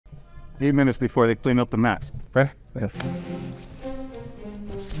8 minutes before they clean up the mats. Right? Yeah.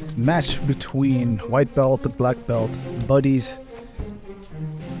 Match between white belt and black belt, buddies.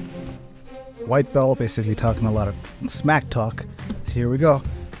 White belt basically talking a lot of smack talk. Here we go.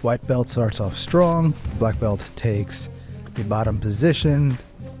 White belt starts off strong. Black belt takes the bottom position,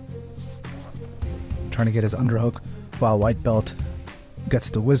 trying to get his underhook, while white belt gets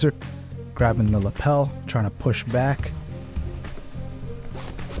the wizard, grabbing the lapel, trying to push back.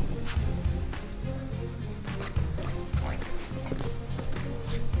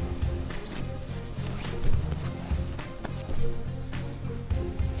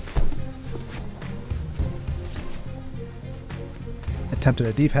 Attempted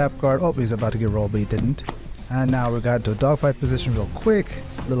a deep half guard. Oh, he's about to get rolled, but he didn't. And now we got to a dogfight position real quick.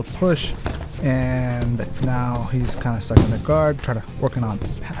 Little push. And now he's kind of stuck in the guard, working on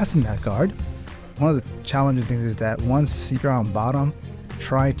passing that guard. One of the challenging things is that once you're on bottom,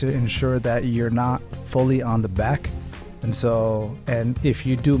 try to ensure that you're not fully on the back. And if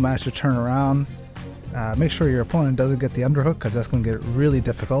you do manage to turn around, make sure your opponent doesn't get the underhook, because that's going to get really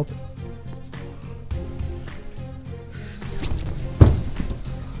difficult.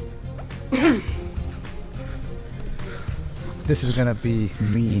 This is gonna be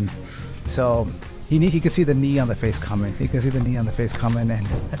mean. So he can see the knee on the face coming. He can see the knee on the face coming, and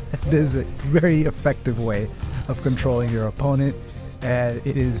this is a very effective way of controlling your opponent, and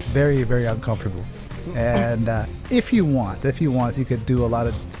it is very, very uncomfortable. And if you want, you could do a lot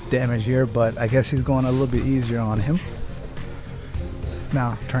of damage here, but I guess he's going a little bit easier on him.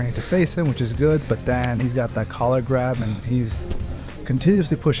 Now turning to face him, which is good, but then he's got that collar grab, and he's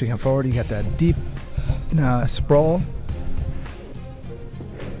continuously pushing him forward. You got that deep sprawl.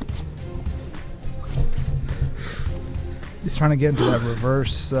 He's trying to get into that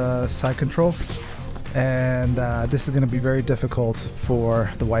reverse side control, and this is going to be very difficult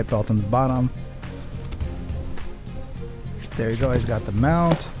for the white belt on the bottom. There you go. He's got the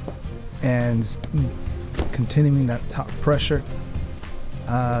mount and continuing that top pressure,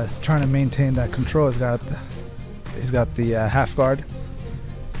 trying to maintain that control. He's got the half guard,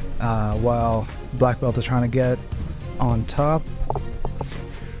 while black belt is trying to get on top.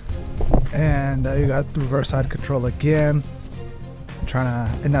 And you got the reverse side control again.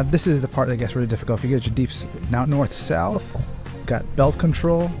 And now this is the part that gets really difficult. If you get your deep now north-south, got belt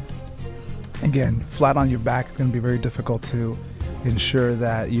control. Again, flat on your back, it's going to be very difficult to ensure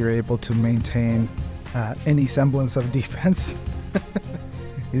that you're able to maintain any semblance of defense.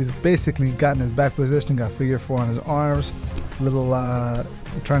 He's basically gotten his back position, got figure four on his arms, little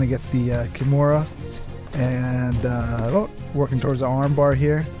trying to get the Kimura, and working towards the arm bar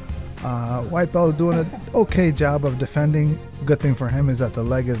here. White belt is doing an okay job of defending. Good thing for him is that the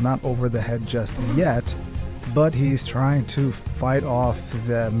leg is not over the head just yet, but he's trying to fight off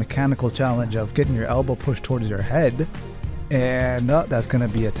the mechanical challenge of getting your elbow pushed towards your head. And that's going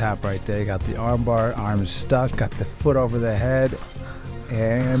to be a tap right there. You got the arm bar, arm stuck, got the foot over the head,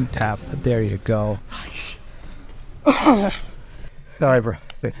 and tap. There you go. Sorry, bro.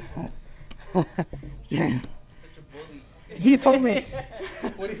 He told me.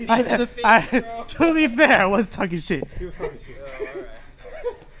 What did he say to the face, bro? To be fair, I was talking shit. He was talking shit. All right.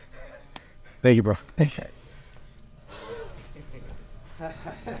 Thank you, bro.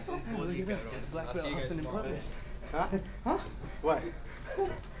 I'll see you guys tomorrow. Huh? What?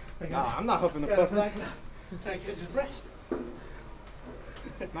 Nah, I'm not huffing the puffing. Trying to catch his breath.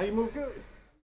 Now you move good.